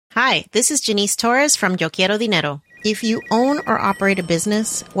Hi, this is Janice Torres from Yo Quiero Dinero. If you own or operate a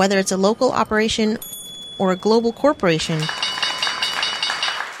business, whether it's a local operation or a global corporation,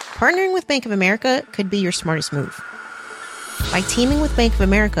 partnering with Bank of America could be your smartest move. By teaming with Bank of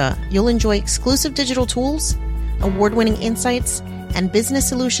America, you'll enjoy exclusive digital tools, award-winning insights, and business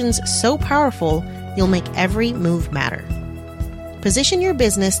solutions so powerful, you'll make every move matter. Position your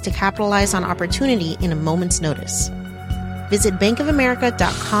business to capitalize on opportunity in a moment's notice. Visit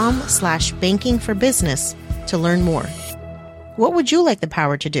bankofamerica.com/banking for business to learn more. What would you like the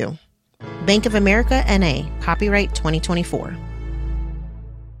power to do? Bank of America N.A., copyright 2024.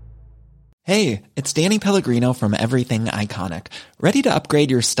 Hey, it's Danny Pellegrino from Everything Iconic. Ready to upgrade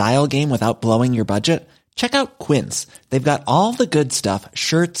your style game without blowing your budget? Check out Quince. They've got all the good stuff,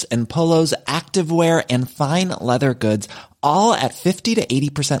 shirts and polos, activewear, and fine leather goods, all at 50 to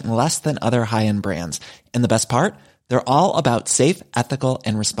 80% less than other high-end brands. And the best part? They're all about safe, ethical,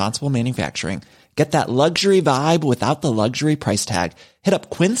 and responsible manufacturing. Get that luxury vibe without the luxury price tag. Hit up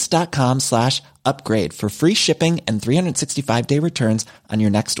quince.com/upgrade for free shipping and 365-day returns on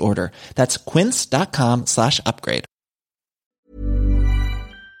your next order. That's quince.com/upgrade.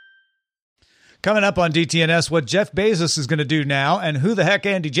 Coming up on DTNS, what Jeff Bezos is going to do now and who the heck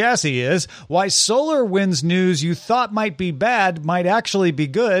Andy Jassy is, why SolarWinds news you thought might be bad might actually be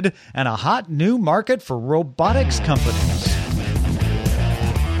good, and a hot new market for robotics companies.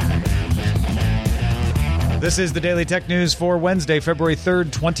 This is the Daily Tech News for Wednesday, February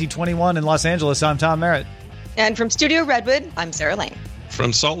 3rd, 2021 in Los Angeles. I'm Tom Merritt. And from Studio Redwood, I'm Sarah Lane.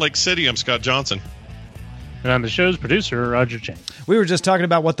 From Salt Lake City, I'm Scott Johnson. And I'm the show's producer, Roger Chang. We were just talking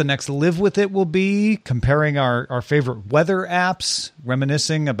about what the next Live With It will be, comparing our favorite weather apps,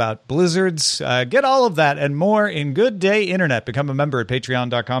 reminiscing about blizzards. Get all of that and more in Good Day Internet. Become a member at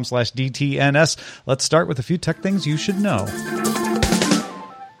patreon.com/DTNS. Let's start with a few tech things you should know.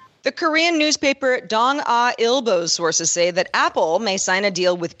 The Korean newspaper Dong-A Ilbo's sources say that Apple may sign a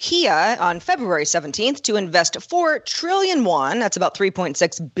deal with Kia on February 17th to invest 4 trillion won, that's about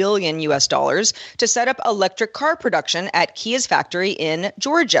 $3.6 billion US, to set up electric car production at Kia's factory in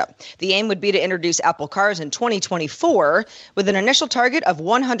Georgia. The aim would be to introduce Apple cars in 2024 with an initial target of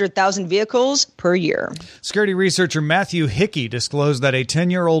 100,000 vehicles per year. Security researcher Matthew Hickey disclosed that a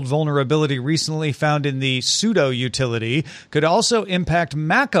 10-year-old vulnerability recently found in the sudo utility could also impact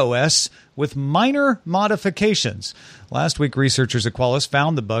macOS with minor modifications. Last week, researchers at Qualys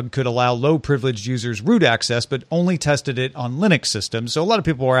found the bug could allow low-privileged users root access, but only tested it on Linux systems. So a lot of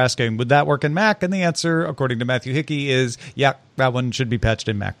people were asking, would that work in Mac? And the answer, according to Matthew Hickey, is, yeah, that one should be patched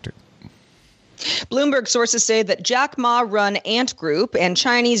in Mac too. Bloomberg sources say that Jack Ma-run Ant Group and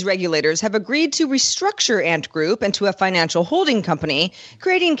Chinese regulators have agreed to restructure Ant Group into a financial holding company,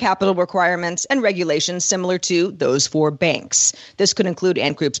 creating capital requirements and regulations similar to those for banks. This could include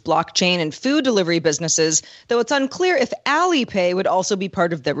Ant Group's blockchain and food delivery businesses, though it's unclear if Alipay would also be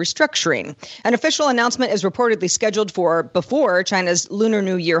part of the restructuring. An official announcement is reportedly scheduled for before China's Lunar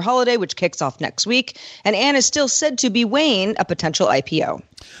New Year holiday, which kicks off next week, and Ant is still said to be weighing a potential IPO.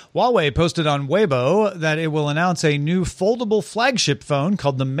 Huawei posted on Weibo that it will announce a new foldable flagship phone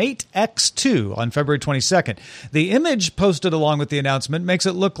called the Mate X2 on February 22nd. The image posted along with the announcement makes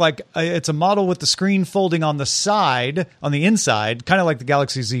it look like it's a model with the screen folding on the side, on the inside, kind of like the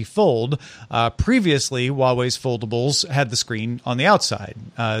Galaxy Z Fold. Previously, Huawei's foldables had the screen on the outside,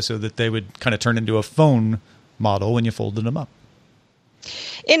 so that they would kind of turn into a phone model when you folded them up.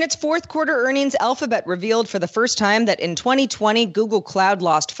 In its fourth quarter earnings, Alphabet revealed for the first time that in 2020, Google Cloud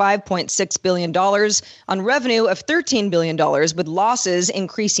lost $5.6 billion on revenue of $13 billion, with losses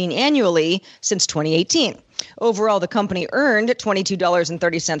increasing annually since 2018. Overall, the company earned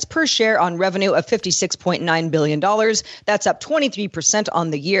 $22.30 per share on revenue of $56.9 billion. That's up 23%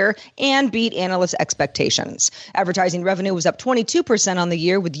 on the year and beat analyst expectations. Advertising revenue was up 22% on the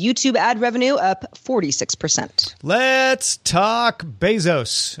year, with YouTube ad revenue up 46%. Let's talk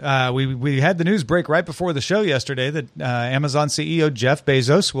Bezos. We had the news break right before the show yesterday that Amazon CEO Jeff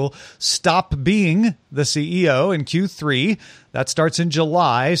Bezos will stop being the CEO in Q3. That starts in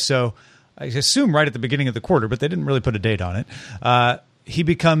July, so I assume right at the beginning of the quarter, but they didn't really put a date on it. He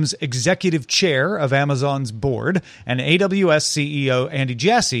becomes executive chair of Amazon's board, and AWS CEO Andy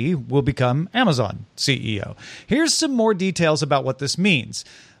Jassy will become Amazon CEO. Here's some more details about what this means.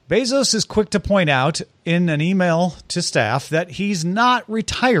 Bezos is quick to point out in an email to staff that he's not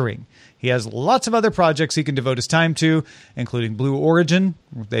retiring. He has lots of other projects he can devote his time to, including Blue Origin.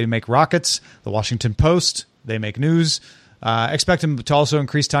 They make rockets. The Washington Post. They make news. Expect him to also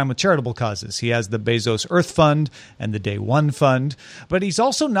increase time with charitable causes. He has the Bezos Earth Fund and the Day One Fund, but he's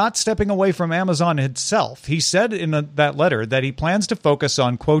also not stepping away from Amazon itself. He said in that letter that he plans to focus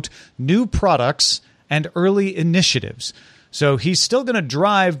on, quote, new products and early initiatives. So he's still going to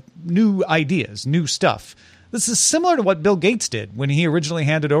drive new ideas, new stuff. This is similar to what Bill Gates did when he originally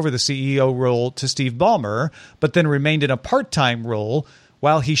handed over the CEO role to Steve Ballmer, but then remained in a part-time role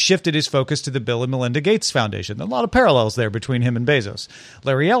while he shifted his focus to the Bill and Melinda Gates Foundation. A lot of parallels there between him and Bezos.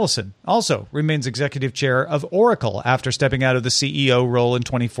 Larry Ellison also remains executive chair of Oracle after stepping out of the CEO role in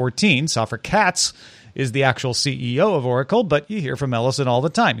 2014. Safra Katz is the actual CEO of Oracle, but you hear from Ellison all the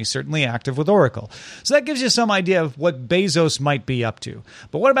time. He's certainly active with Oracle. So that gives you some idea of what Bezos might be up to.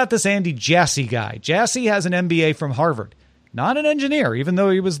 But what about this Andy Jassy guy? Jassy has an MBA from Harvard. Not an engineer, even though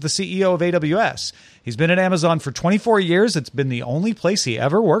he was the CEO of AWS. He's been at Amazon for 24 years. It's been the only place he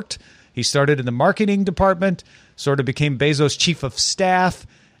ever worked. He started in the marketing department, sort of became Bezos' chief of staff,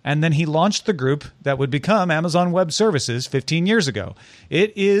 and then he launched the group that would become Amazon Web Services 15 years ago.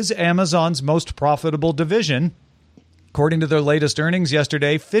 It is Amazon's most profitable division. According to their latest earnings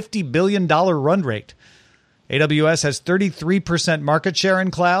yesterday, $50 billion run rate. AWS has 33% market share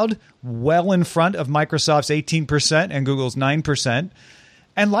in cloud, well in front of Microsoft's 18% and Google's 9%.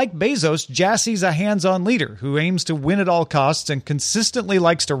 And like Bezos, Jassy's a hands-on leader who aims to win at all costs and consistently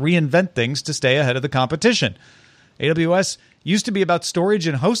likes to reinvent things to stay ahead of the competition. AWS used to be about storage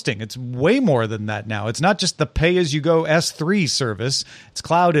and hosting. It's way more than that now. It's not just the pay-as-you-go S3 service. It's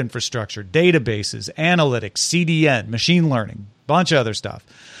cloud infrastructure, databases, analytics, CDN, machine learning, bunch of other stuff.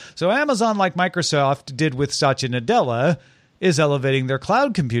 So Amazon, like Microsoft did with Satya Nadella, is elevating their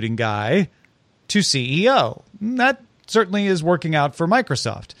cloud computing guy to CEO. That certainly is working out for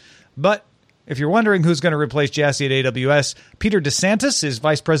Microsoft. But if you're wondering who's going to replace Jassy at AWS, Peter DeSantis is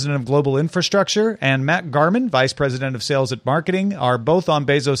Vice President of Global Infrastructure, and Matt Garman, Vice President of Sales at Marketing, are both on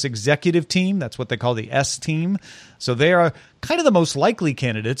Bezos' executive team. That's what they call the S team. So they are kind of the most likely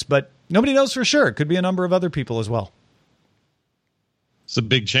candidates, but nobody knows for sure. It could be a number of other people as well. It's a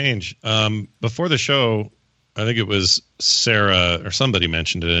big change. Before the show, I think it was Sarah or somebody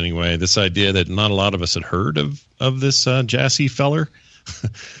mentioned it anyway, this idea that not a lot of us had heard of this Jassy feller.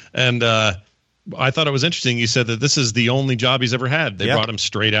 And I thought it was interesting. You said that this is the only job he's ever had. They brought him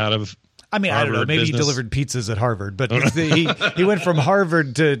straight out of I don't know. Maybe he delivered pizzas at Harvard, but he went from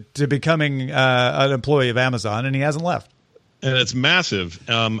Harvard to becoming an employee of Amazon, and he hasn't left. And it's massive.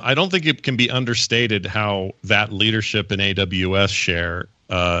 I don't think it can be understated how that leadership in AWS share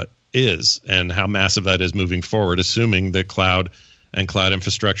is and how massive that is moving forward, assuming that cloud and cloud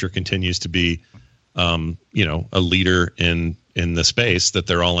infrastructure continues to be, a leader in the space that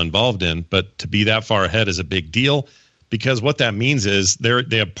they're all involved in. But to be that far ahead is a big deal, because what that means is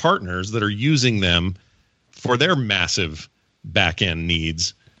they have partners that are using them for their massive back-end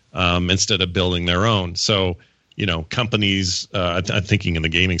needs instead of building their own. So, companies, I'm thinking in the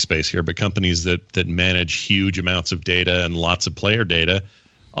gaming space here, but companies that manage huge amounts of data and lots of player data,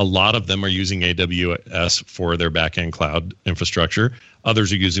 a lot of them are using AWS for their back-end cloud infrastructure.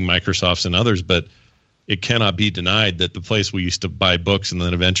 Others are using Microsoft's and others, but it cannot be denied that the place we used to buy books and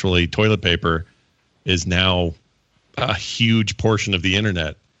then eventually toilet paper is now a huge portion of the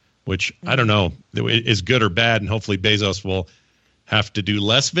internet, which I don't know is good or bad. And hopefully Bezos will have to do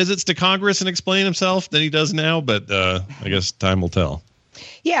less visits to Congress and explain himself than he does now. But I guess time will tell.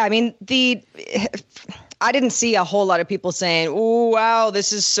 Yeah, I mean, I didn't see a whole lot of people saying, "Oh, wow,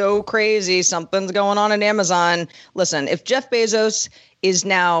 this is so crazy. Something's going on at Amazon." Listen, if Jeff Bezos is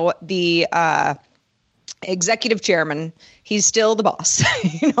now the executive chairman, he's still the boss.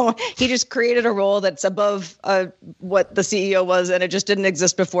 He just created a role that's above what the CEO was, and it just didn't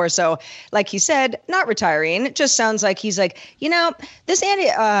exist before. So, like he said, not retiring. It just sounds like he's like,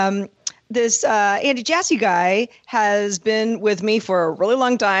 this Andy Jassy guy has been with me for a really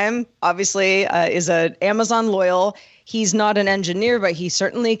long time. Obviously, is an Amazon loyal. He's not an engineer, but he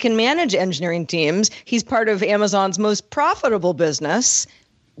certainly can manage engineering teams. He's part of Amazon's most profitable business.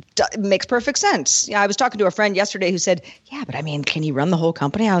 It makes perfect sense. I was talking to a friend yesterday who said, yeah, but can he run the whole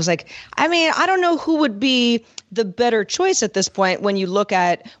company? I was like, I don't know who would be the better choice at this point when you look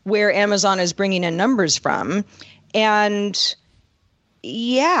at where Amazon is bringing in numbers from. And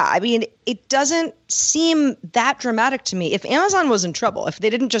yeah, it doesn't seem that dramatic to me. If Amazon was in trouble, if they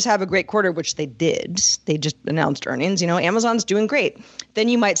didn't just have a great quarter, which they did, they just announced earnings, Amazon's doing great, then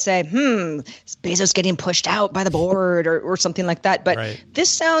you might say, is Bezos getting pushed out by the board or something like that. But right. This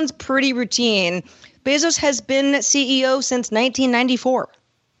sounds pretty routine. Bezos has been CEO since 1994.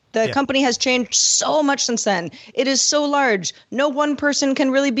 The company has changed so much since then. It is so large. No one person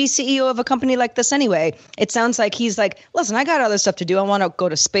can really be CEO of a company like this anyway. It sounds like he's like, listen, I got other stuff to do. I want to go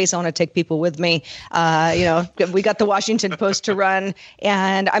to space. I want to take people with me. We got the Washington Post to run,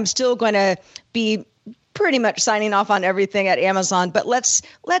 and I'm still going to be pretty much signing off on everything at Amazon, but let's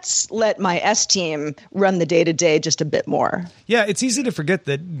let my S team run the day-to-day just a bit more. Yeah, it's easy to forget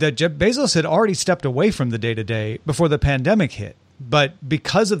that Jeff Bezos had already stepped away from the day-to-day before the pandemic hit. But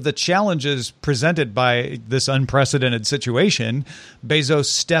because of the challenges presented by this unprecedented situation, Bezos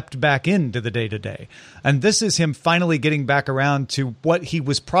stepped back into the day-to-day. And this is him finally getting back around to what he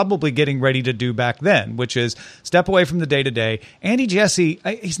was probably getting ready to do back then, which is step away from the day-to-day. Andy Jassy,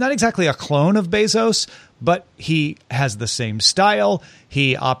 he's not exactly a clone of Bezos, but he has the same style.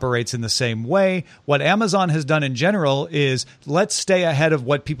 He operates in the same way. What Amazon has done in general is let's stay ahead of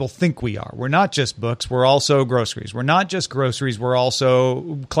what people think we are. We're not just books. We're also groceries. We're not just groceries. We're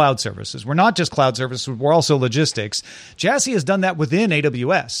also cloud services. We're not just cloud services. We're also logistics. Jassy has done that within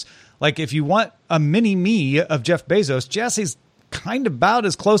AWS. Like if you want a mini me of Jeff Bezos, Jassy's kind of about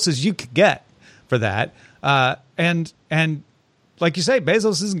as close as you could get for that. And like you say,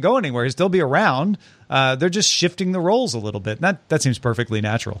 Bezos isn't going anywhere. He'll still be around. They're just shifting the roles a little bit. That seems perfectly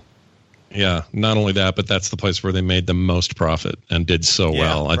natural. Yeah, not only that, but that's the place where they made the most profit and did so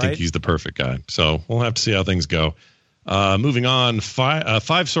well. I think he's the perfect guy. So we'll have to see how things go. Moving on,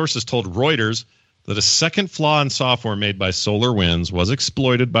 five sources told Reuters that a second flaw in software made by SolarWinds was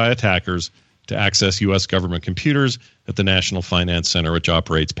exploited by attackers to access U.S. government computers at the National Finance Center, which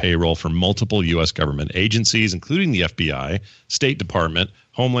operates payroll for multiple U.S. government agencies, including the FBI, State Department,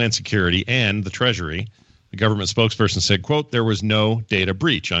 Homeland Security, and the Treasury. The government spokesperson said, quote, there was no data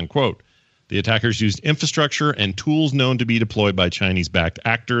breach, unquote. The attackers used infrastructure and tools known to be deployed by Chinese-backed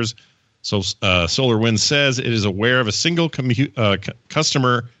actors. So SolarWinds says it is aware of a single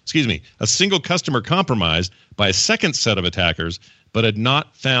customer compromised by a second set of attackers, but had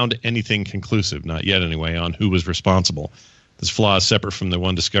not found anything conclusive, not yet anyway, on who was responsible. This flaw is separate from the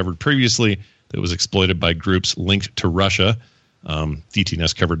one discovered previously that was exploited by groups linked to Russia.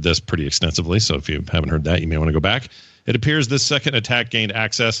 DTNS covered this pretty extensively, so if you haven't heard that, you may want to go back. It appears this second attack gained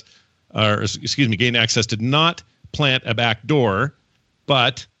access did not plant a back door,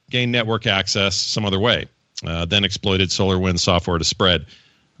 but gained network access some other way, then exploited SolarWinds software to spread.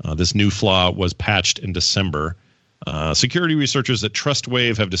 This new flaw was patched in December. Security researchers at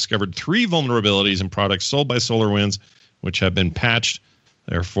TrustWave have discovered 3 vulnerabilities in products sold by SolarWinds, which have been patched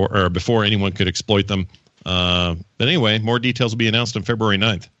before anyone could exploit them. But anyway, more details will be announced on February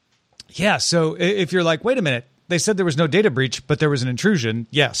 9th. Yeah, so if you're like, wait a minute, they said there was no data breach, but there was an intrusion.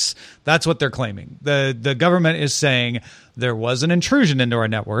 Yes, that's what they're claiming. The government is saying there was an intrusion into our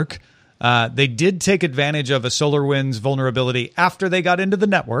network. They did take advantage of a SolarWinds vulnerability after they got into the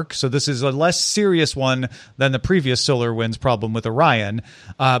network. So this is a less serious one than the previous SolarWinds problem with Orion.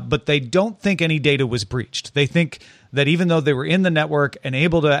 But they don't think any data was breached. They think that even though they were in the network and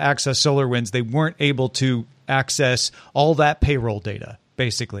able to access SolarWinds, they weren't able to access all that payroll data.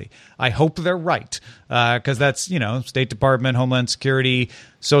 Basically, I hope they're right, because that's, State Department, Homeland Security,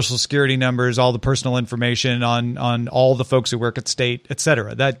 Social Security numbers, all the personal information on all the folks who work at state, et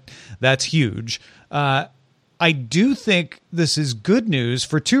cetera. That's huge. I do think this is good news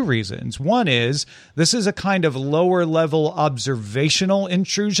for 2 reasons. One is this is a kind of lower level observational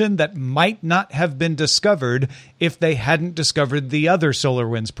intrusion that might not have been discovered if they hadn't discovered the other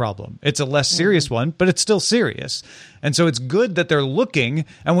SolarWinds problem. It's a less serious one, but it's still serious. And so it's good that they're looking.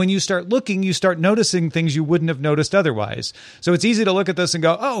 And when you start looking, you start noticing things you wouldn't have noticed otherwise. So it's easy to look at this and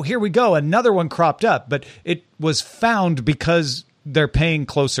go, oh, here we go. Another one cropped up. But it was found because they're paying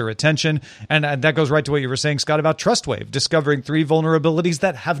closer attention. And that goes right to what you were saying, Scott, about TrustWave, discovering 3 vulnerabilities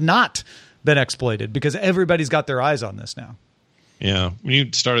that have not been exploited because everybody's got their eyes on this now. Yeah. When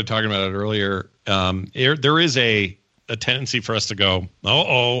you started talking about it earlier, there is a tendency for us to go,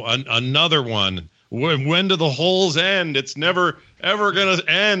 another one. When do the holes end? It's never, ever going to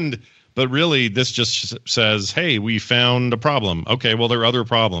end. But really, this just says, hey, we found a problem. Okay, well, there are other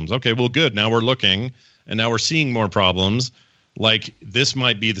problems. Okay, well, good. Now we're looking, and now we're seeing more problems. Like, this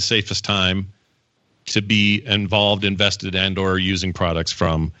might be the safest time to be involved, invested, and or using products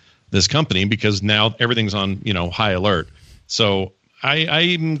from this company, because now everything's on, high alert. So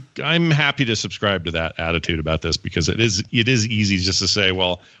I'm happy to subscribe to that attitude about this, because it is easy just to say,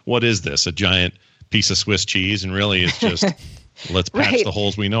 well, what is this? A giant piece of Swiss cheese? And really it's just let's patch the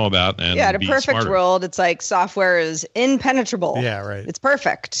holes we know about and in a be perfect smarter. World, it's like software is impenetrable. Yeah, right. It's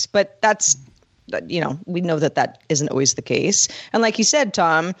perfect, but that's we know that isn't always the case. And like you said,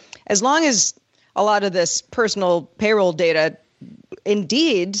 Tom, as long as a lot of this personal payroll data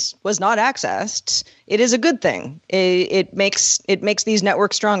indeed was not accessed, it is a good thing. It makes these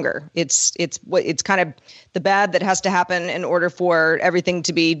networks stronger. It's kind of the bad that has to happen in order for everything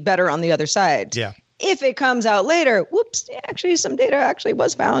to be better on the other side. Yeah. If it comes out later, whoops, actually some data actually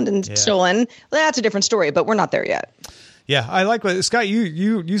was found and stolen, that's a different story, but we're not there yet. Yeah, I like what Scott,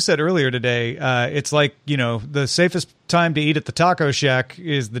 you said earlier today. It's like, the safest time to eat at the taco shack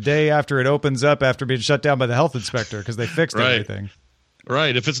is the day after it opens up after being shut down by the health inspector because they fixed everything.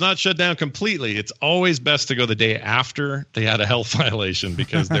 Right. If it's not shut down completely, it's always best to go the day after they had a health violation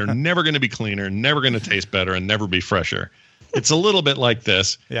because they're never going to be cleaner, never going to taste better, and never be fresher. It's a little bit like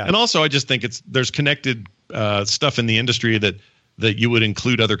this. Yeah. And also, I just think there's connected stuff in the industry that you would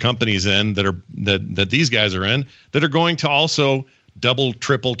include other companies in that these guys are in that are going to also double,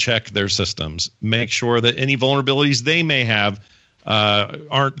 triple check their systems, make sure that any vulnerabilities they may have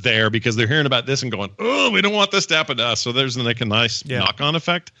aren't there because they're hearing about this and going, oh, we don't want this to happen to us. So there's like a nice knock-on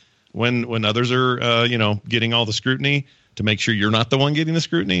effect when others are, getting all the scrutiny to make sure you're not the one getting the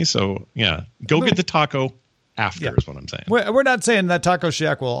scrutiny. So go get the taco after is what I'm saying. We're not saying that Taco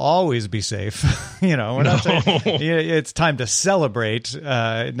Shack will always be safe. We're not saying it's time to celebrate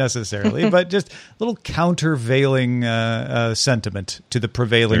necessarily, but just a little countervailing sentiment to the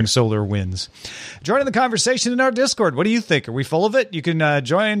prevailing solar winds. Join in the conversation in our Discord. What do you think? Are we full of it? You can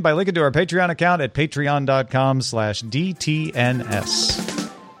join by linking to our Patreon account at patreon.com/DTNS.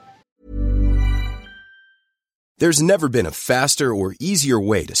 There's never been a faster or easier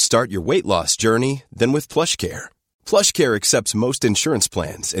way to start your weight loss journey than with PlushCare. PlushCare accepts most insurance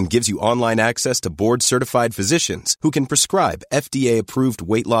plans and gives you online access to board-certified physicians who can prescribe FDA-approved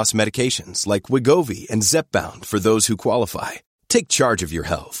weight loss medications like Wegovy and Zepbound for those who qualify. Take charge of your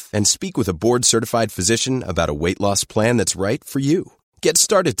health and speak with a board-certified physician about a weight loss plan that's right for you. Get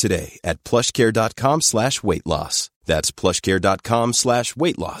started today at plushcare.com/weight loss. That's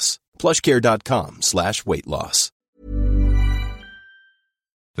plushcare.com/weight loss. plushcare.com/weight loss.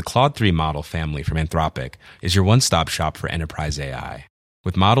 The Claude 3 model family from Anthropic is your one-stop shop for enterprise AI.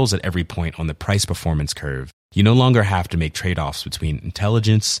 With models at every point on the price-performance curve, you no longer have to make trade-offs between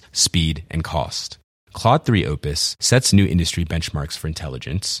intelligence, speed, and cost. Claude 3 Opus sets new industry benchmarks for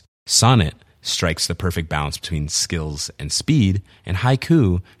intelligence. Sonnet strikes the perfect balance between skills and speed. And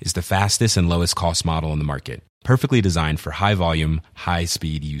Haiku is the fastest and lowest cost model in the market, perfectly designed for high-volume,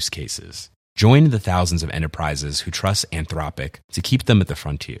 high-speed use cases. Join the thousands of enterprises who trust Anthropic to keep them at the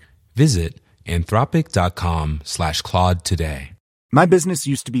frontier. Visit anthropic.com/Claude today. My business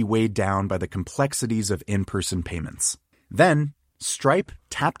used to be weighed down by the complexities of in-person payments. Then, Stripe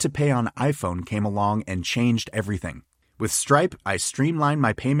Tap to Pay on iPhone came along and changed everything. With Stripe, I streamlined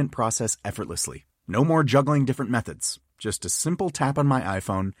my payment process effortlessly. No more juggling different methods. Just a simple tap on my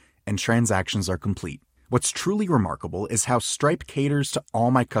iPhone and transactions are complete. What's truly remarkable is how Stripe caters to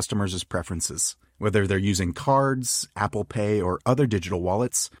all my customers' preferences. Whether they're using cards, Apple Pay, or other digital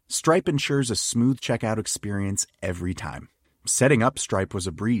wallets, Stripe ensures a smooth checkout experience every time. Setting up Stripe was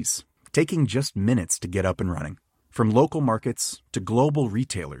a breeze, taking just minutes to get up and running. From local markets to global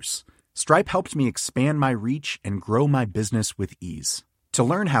retailers, Stripe helped me expand my reach and grow my business with ease. To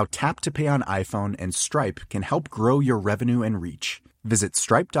learn how Tap to Pay on iPhone and Stripe can help grow your revenue and reach, visit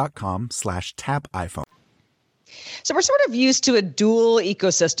stripe.com/tapiphone. So we're sort of used to a dual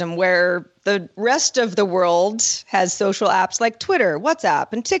ecosystem where the rest of the world has social apps like Twitter, WhatsApp,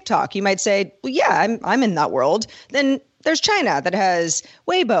 and TikTok. You might say, well, yeah, I'm in that world. Then there's China that has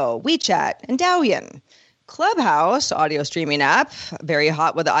Weibo, WeChat, and Douyin. Clubhouse, audio streaming app, very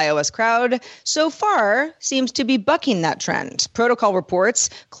hot with the iOS crowd, so far seems to be bucking that trend. Protocol reports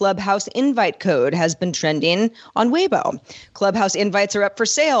Clubhouse invite code has been trending on Weibo. Clubhouse invites are up for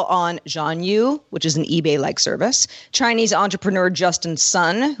sale on Zhanyu, which is an eBay-like service. Chinese entrepreneur Justin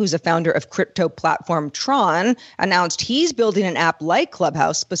Sun, who's a founder of crypto platform Tron, announced he's building an app like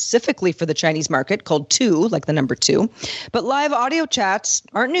Clubhouse specifically for the Chinese market called 2, like the number 2. But live audio chats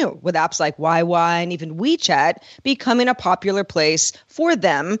aren't new, with apps like YY and even WeChat becoming a popular place for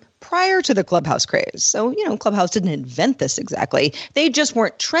them prior to the Clubhouse craze. So, Clubhouse didn't invent this exactly. They just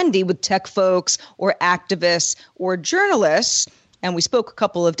weren't trendy with tech folks or activists or journalists. And we spoke a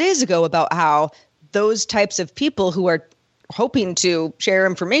couple of days ago about how those types of people who are hoping to share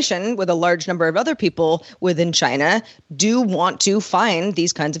information with a large number of other people within China do want to find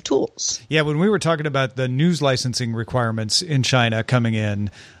these kinds of tools. Yeah, when we were talking about the news licensing requirements in China coming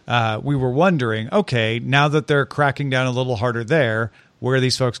in, we were wondering, okay, now that they're cracking down a little harder there, where are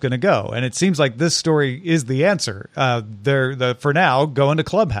these folks going to go? And it seems like this story is the answer. They're for now going to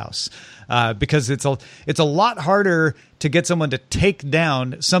Clubhouse because it's a lot harder to get someone to take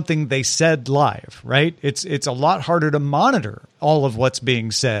down something they said live, right? It's a lot harder to monitor all of what's being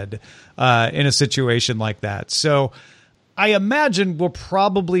said in a situation like that. So I imagine we'll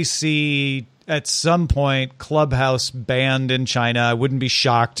probably see at some point Clubhouse banned in China. I wouldn't be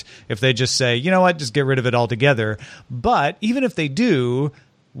shocked if they just say, you know what, just get rid of it altogether. But even if they do,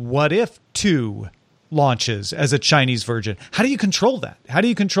 what if 2 launches as a Chinese version? How do you control that? How do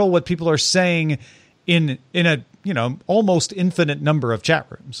you control what people are saying in a almost infinite number of chat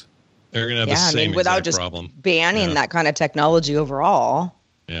rooms? They're going to have the same without exact just problem. banning that kind of technology overall.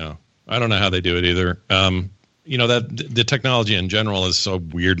 Yeah, I don't know how they do it either. That the technology in general is so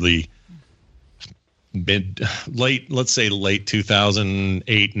weirdly let's say late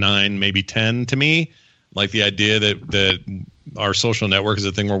 2008, 9, maybe 10 to me. Like the idea that our social network is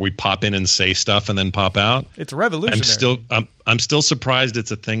a thing where we pop in and say stuff and then pop out. It's revolutionary. I'm still surprised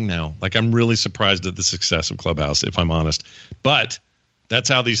it's a thing now. Like I'm really surprised at the success of Clubhouse, if I'm honest. But that's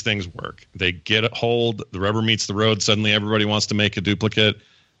how these things work. They get a hold, the rubber meets the road. Suddenly everybody wants to make a duplicate.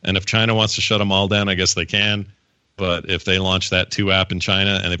 And if China wants to shut them all down, I guess they can. But if they launch that 2 app in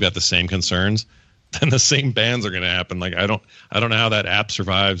China and they've got the same concerns, then the same bans are going to happen. Like I don't know how that app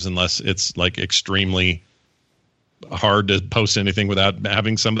survives unless it's like extremely hard to post anything without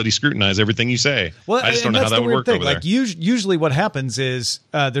having somebody scrutinize everything you say. Well, I just don't know how that would work over there. Like usually what happens is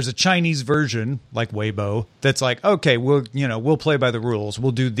there's a Chinese version like Weibo that's like, okay, we'll play by the rules.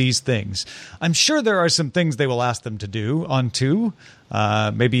 We'll do these things. I'm sure there are some things they will ask them to do on 2.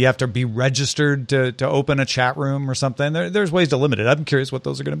 Maybe you have to be registered to open a chat room or something. There's ways to limit it. I'm curious what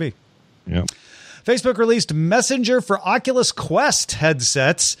those are going to be. Yeah. Facebook released Messenger for Oculus Quest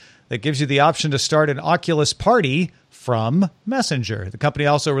headsets that gives you the option to start an Oculus party from Messenger. The company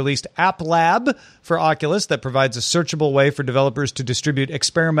also released App Lab for Oculus that provides a searchable way for developers to distribute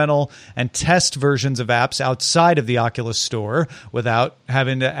experimental and test versions of apps outside of the Oculus store without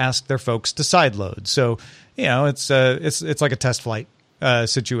having to ask their folks to sideload. So, it's like a test flight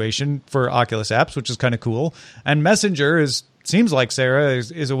situation for Oculus apps, which is kind of cool. And Messenger seems like, Sarah,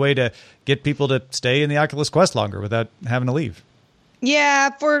 is a way to get people to stay in the Oculus Quest longer without having to leave. Yeah,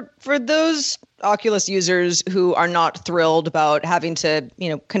 for those Oculus users who are not thrilled about having to,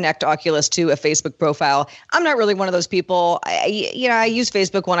 connect Oculus to a Facebook profile, I'm not really one of those people. I use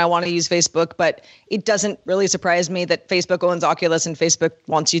Facebook when I want to use Facebook, but it doesn't really surprise me that Facebook owns Oculus and Facebook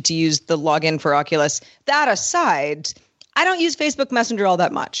wants you to use the login for Oculus. That aside, I don't use Facebook Messenger all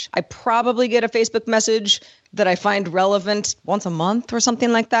that much. I probably get a Facebook message that I find relevant once a month or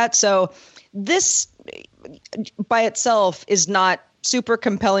something like that. So this by itself is not super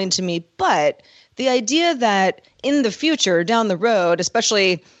compelling to me, but the idea that in the future, down the road,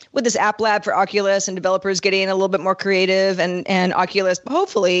 especially with this App Lab for Oculus and developers getting a little bit more creative and Oculus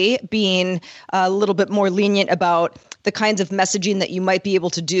hopefully being a little bit more lenient about the kinds of messaging that you might be able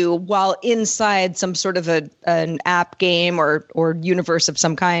to do while inside some sort of an app game or universe of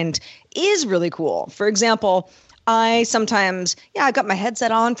some kind is really cool. For example, I sometimes, I got my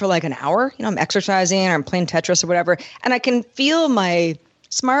headset on for like an hour. I'm exercising or I'm playing Tetris or whatever, and I can feel my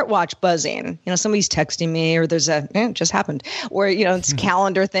smartwatch buzzing. Somebody's texting me, or there's it just happened, or it's a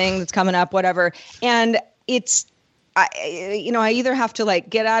calendar thing that's coming up, whatever. And I either have to like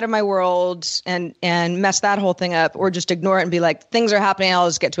get out of my world and mess that whole thing up, or just ignore it and be like, things are happening, I'll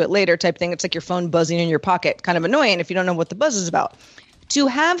just get to it later type thing. It's like your phone buzzing in your pocket, kind of annoying if you don't know what the buzz is about. To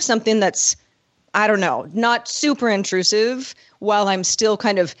have something that's, I don't know, not super intrusive while I'm still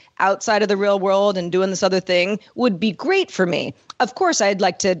kind of outside of the real world and doing this other thing would be great for me. Of course, I'd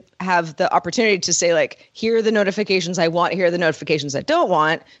like to have the opportunity to say, like, here are the notifications I want, here are the notifications I don't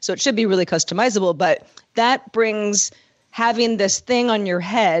want. So it should be really customizable. But that brings having this thing on your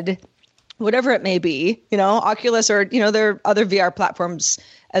head, whatever it may be, Oculus or, there are other VR platforms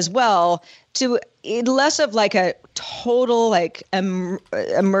as well, to less of like a total like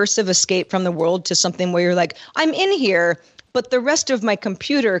immersive escape from the world to something where you're like, I'm in here, but the rest of my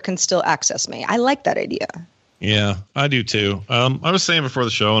computer can still access me. I like that idea. Yeah, I do too. I was saying before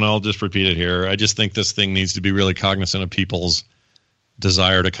the show, and I'll just repeat it here, I just think this thing needs to be really cognizant of people's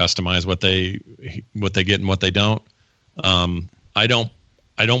desire to customize what they get and what they don't. I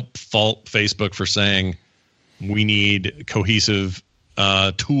don't fault Facebook for saying we need cohesive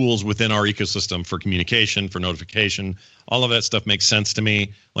tools within our ecosystem for communication, for notification. All of that stuff makes sense to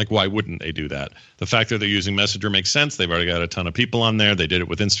me. Like, why wouldn't they do that? The fact that they're using Messenger makes sense. They've already got a ton of people on there. They did it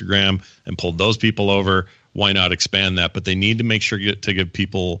with Instagram and pulled those people over. Why not expand that? But they need to make sure to give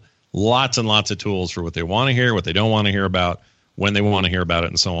people lots and lots of tools for what they want to hear, what they don't want to hear about, when they want to hear about it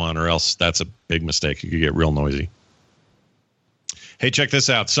and so on, or else that's a big mistake. It could get real noisy. Hey, check this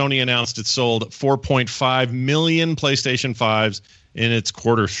out. Sony announced it sold 4.5 million PlayStation 5s in its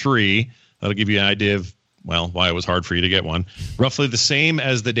quarter 3. That'll give you an idea of, well, why it was hard for you to get one. Roughly the same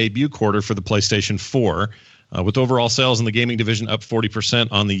as the debut quarter for the PlayStation 4, with overall sales in the gaming division up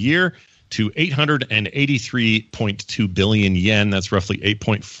 40% on the year to 883.2 billion yen. That's roughly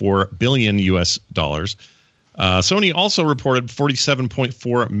 8.4 billion US dollars. Sony also reported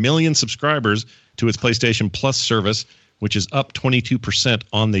 47.4 million subscribers to its PlayStation Plus service, which is up 22%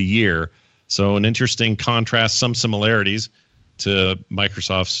 on the year. So an interesting contrast, some similarities to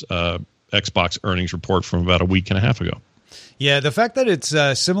Microsoft's Xbox earnings report from about a week and a half ago. Yeah, the fact that it's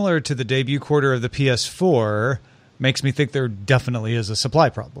similar to the debut quarter of the PS4 makes me think there definitely is a supply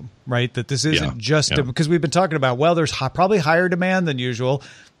problem, right? That this isn't because we've been talking about, well, there's probably higher demand than usual.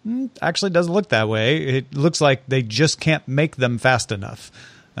 Actually doesn't look that way. It looks like they just can't make them fast enough.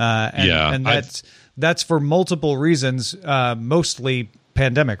 And that's for multiple reasons, mostly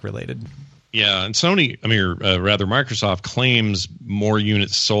pandemic related. Yeah, and Microsoft claims more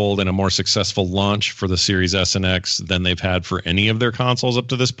units sold and a more successful launch for the Series S and X than they've had for any of their consoles up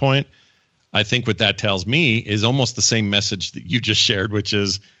to this point. I think what that tells me is almost the same message that you just shared, which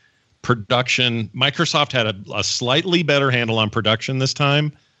is production. Microsoft had a slightly better handle on production this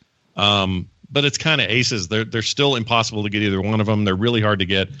time, but it's kind of aces. They're still impossible to get either one of them. They're really hard to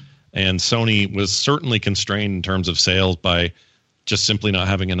get, and Sony was certainly constrained in terms of sales by just simply not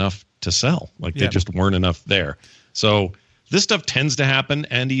having enough to sell. They just weren't enough there. So this stuff tends to happen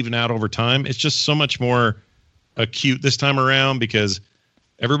and even out over time. It's just so much more acute this time around because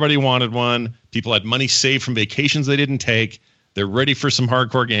everybody wanted one. People had money saved from vacations they didn't take. They're ready for some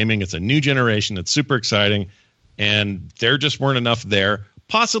hardcore gaming. It's a new generation. It's super exciting. And there just weren't enough there,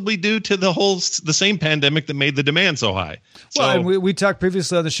 possibly due to the same pandemic that made the demand so high. Well, and we talked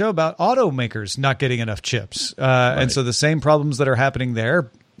previously on the show about automakers not getting enough chips. Right. And so the same problems that are happening there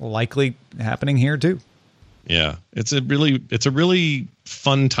likely happening here too. Yeah, it's a really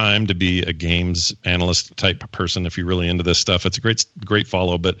fun time to be a games analyst type person if you're really into this stuff. It's a great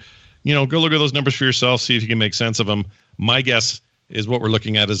follow, but go look at those numbers for yourself, see if you can make sense of them. My guess is what we're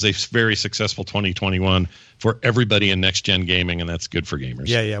looking at is a very successful 2021 for everybody in next gen gaming, and that's good for gamers.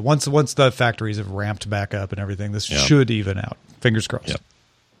 Yeah. Once the factories have ramped back up and everything, this should even out. Fingers crossed. Yep.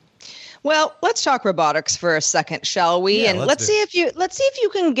 Well, let's talk robotics for a second, shall we? Yeah, and let's see if you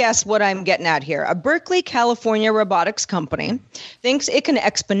can guess what I'm getting at here. A Berkeley, California robotics company thinks it can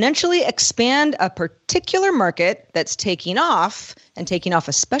exponentially expand a particular market that's taking off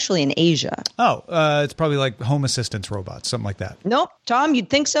especially in Asia. Oh, it's probably like home assistance robots, something like that. Nope. Tom, you'd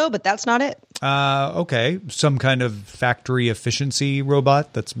think so, but that's not it. Okay. Some kind of factory efficiency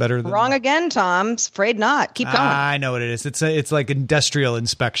robot that's better than... Wrong again, Tom. Afraid not. Keep going. I know what it is. It's like industrial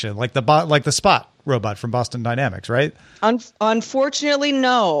inspection, like the Spot robot from Boston Dynamics, right? Unfortunately,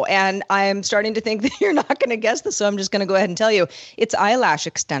 no. And I'm starting to think that you're not going to guess this, so I'm just going to go ahead and tell you. It's eyelash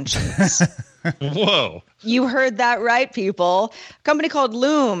extensions. Whoa. You heard that right, people. A company called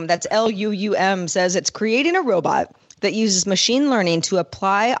Loom, that's Luum, says it's creating a robot that uses machine learning to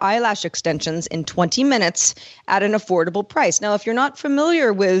apply eyelash extensions in 20 minutes at an affordable price. Now, if you're not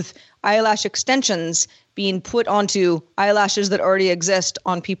familiar with eyelash extensions being put onto eyelashes that already exist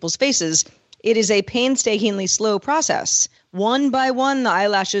on people's faces, it is a painstakingly slow process. One by one, the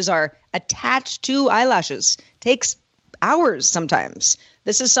eyelashes are attached to eyelashes. Takes hours sometimes.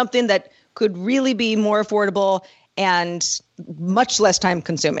 This is something that could really be more affordable and much less time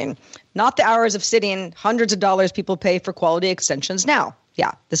consuming. Not the hours of sitting, hundreds of dollars people pay for quality extensions now.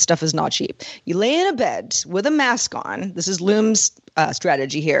 Yeah, this stuff is not cheap. You lay in a bed with a mask on. This is Loom's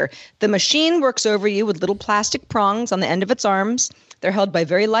strategy here. The machine works over you with little plastic prongs on the end of its arms. They're held by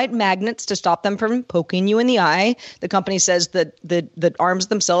very light magnets to stop them from poking you in the eye. The company says that the arms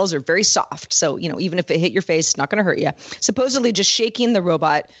themselves are very soft. So, even if it hit your face, it's not going to hurt you. Supposedly, just shaking the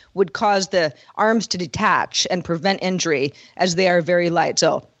robot would cause the arms to detach and prevent injury as they are very light.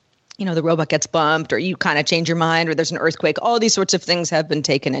 So, the robot gets bumped or you kind of change your mind or there's an earthquake. All these sorts of things have been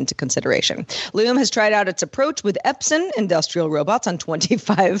taken into consideration. Loom has tried out its approach with Epson industrial robots on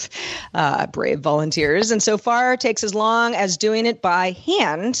 25 brave volunteers. And so far takes as long as doing it by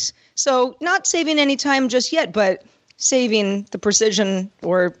hand. So not saving any time just yet, but saving the precision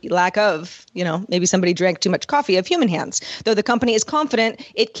or lack of, maybe somebody drank too much coffee of human hands. Though the company is confident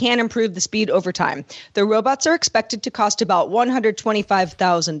it can improve the speed over time. The robots are expected to cost about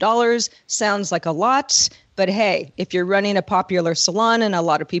 $125,000. Sounds like a lot, but hey, if you're running a popular salon and a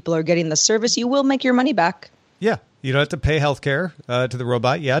lot of people are getting the service, you will make your money back. Yeah, you don't have to pay healthcare to the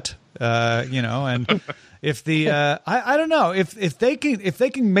robot yet. And if the I don't know if they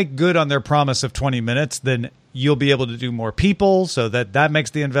can make good on their promise of 20 minutes, then you'll be able to do more people, so that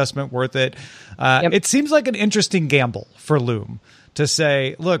makes the investment worth it. It seems like an interesting gamble for Loom to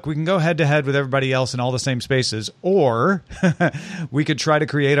say, look, we can go head to head with everybody else in all the same spaces, or we could try to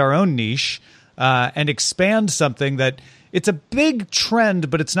create our own niche and expand something that it's a big trend,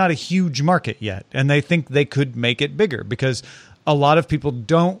 but it's not a huge market yet. And they think they could make it bigger because a lot of people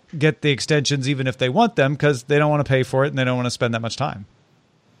don't get the extensions even if they want them because they don't want to pay for it and they don't want to spend that much time.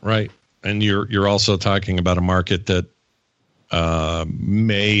 Right. And you're also talking about a market that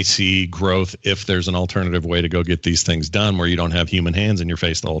may see growth if there's an alternative way to go get these things done where you don't have human hands in your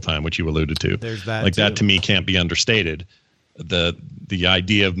face the whole time, which you alluded to. There's that like too. That to me can't be understated. The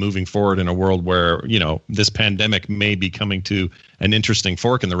idea of moving forward in a world where, this pandemic may be coming to an interesting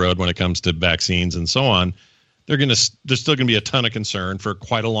fork in the road when it comes to vaccines and so on, there's still going to be a ton of concern for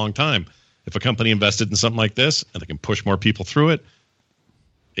quite a long time. If a company invested in something like this and they can push more people through it,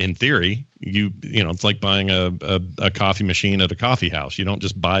 in theory, it's like buying a coffee machine at a coffee house. You don't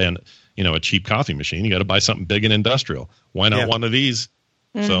just buy a cheap coffee machine. You got to buy something big and industrial. Why not one of these?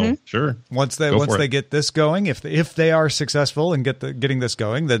 So sure. Once they get this going, if they are successful in getting this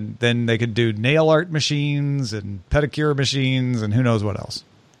going, then they could do nail art machines and pedicure machines and who knows what else.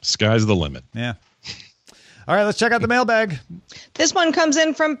 Sky's the limit. Yeah. All right, let's check out the mailbag. This one comes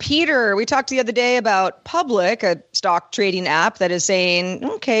in from Peter. We talked the other day about Public, a stock trading app that is saying,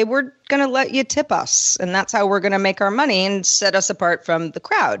 okay, we're going to let you tip us, and that's how we're going to make our money and set us apart from the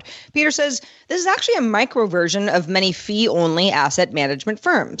crowd. Peter says, this is actually a micro version of many fee-only asset management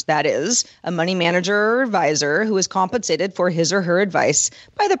firms. That is, a money manager or advisor who is compensated for his or her advice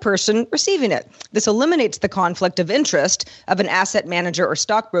by the person receiving it. This eliminates the conflict of interest of an asset manager or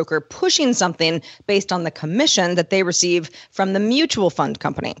stockbroker pushing something based on the commission that they receive from the mutual fund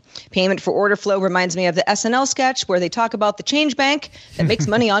company. Payment for order flow reminds me of the SNL sketch where they talk about the change bank that makes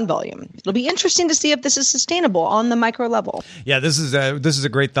money on volume. It'll be interesting to see if this is sustainable on the micro level. Yeah, this is a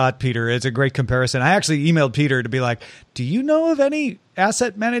great thought, Peter. It's a great comparison. I actually emailed Peter to be like, do you know of any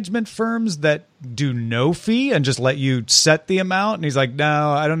asset management firms that do no fee and just let you set the amount? And he's like,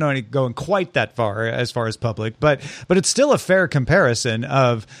 no, I don't know any going quite that far as Public, but it's still a fair comparison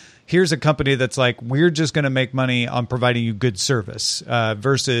of here's a company that's like, we're just going to make money on providing you good service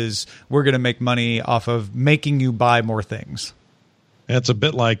versus we're going to make money off of making you buy more things. It's a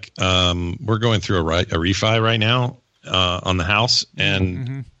bit like we're going through a refi right now on the house,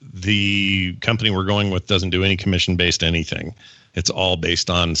 and the company we're going with doesn't do any commission-based anything. It's all based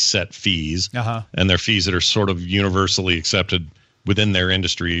on set fees, and they're fees that are sort of universally accepted within their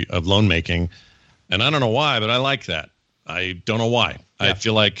industry of loan making. And I don't know why, but I like that. I don't know why. Yeah. I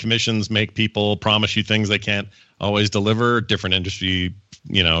feel like commissions make people promise you things they can't always deliver. Different industries are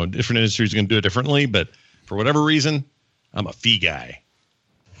going to do it differently, but for whatever reason, I'm a fee guy.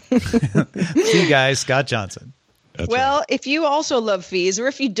 Fee guy, Scott Johnson. That's well, right. If you also love fees, or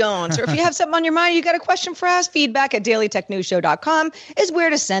if you don't, or if you have something on your mind, you got a question for us, feedback at dailytechnewsshow.com is where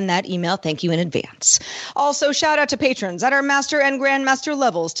to send that email. Thank you in advance. Also, shout out to patrons at our master and grandmaster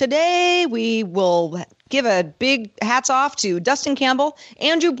levels. Today, we will give a big hats off to Dustin Campbell,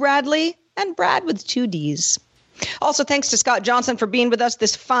 Andrew Bradley, and Brad with 2 Ds. Also, thanks to Scott Johnson for being with us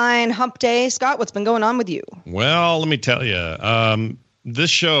this fine hump day. Scott, what's been going on with you? Well, let me tell you,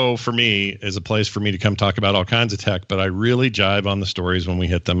 this show for me is a place for me to come talk about all kinds of tech, but I really jive on the stories when we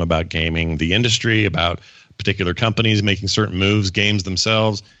hit them about gaming, the industry, about particular companies making certain moves, games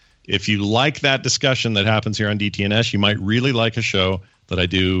themselves. If you like that discussion that happens here on DTNS, you might really like a show that I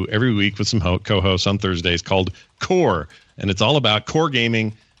do every week with some co-hosts on Thursdays called Core, and it's all about core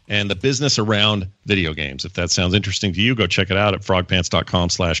gaming and the business around video games. If that sounds interesting to you, go check it out at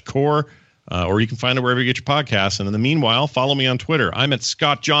frogpants.com/core. Or you can find it wherever you get your podcasts. And in the meanwhile, follow me on Twitter. I'm at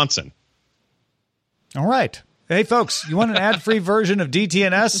Scott Johnson. All right. Hey, folks, you want an ad-free version of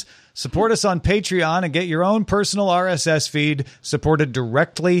DTNS? Support us on Patreon and get your own personal RSS feed supported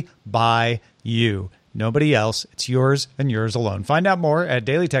directly by you. Nobody else. It's yours and yours alone. Find out more at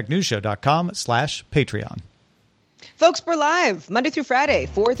dailytechnewsshow.com/Patreon. Folks, we're live Monday through Friday,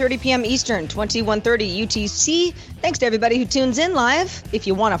 4:30 p.m. Eastern, 21:30 UTC. Thanks to everybody who tunes in live. If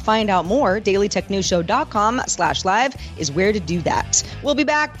you want to find out more, dailytechnewsshow.com/live is where to do that. We'll be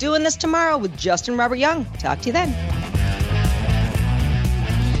back doing this tomorrow with Justin Robert Young. Talk to you then.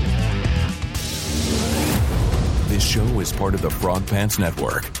 This show is part of the Frog Pants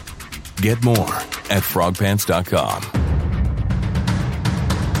Network. Get more at frogpants.com.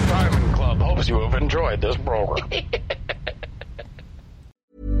 Diamond Club hopes you have enjoyed this program.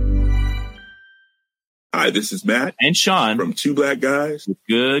 Hi, this is Matt and Sean from Two Black Guys with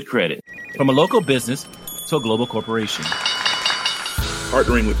Good Credit. From a local business to a global corporation.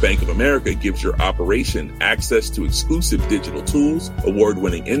 Partnering with Bank of America gives your operation access to exclusive digital tools,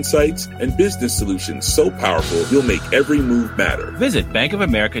 award-winning insights, and business solutions so powerful you'll make every move matter. Visit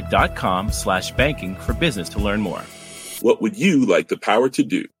bankofamerica.com/banking for business to learn more. What would you like the power to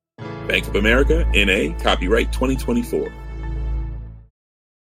do? Bank of America, N.A., copyright 2024.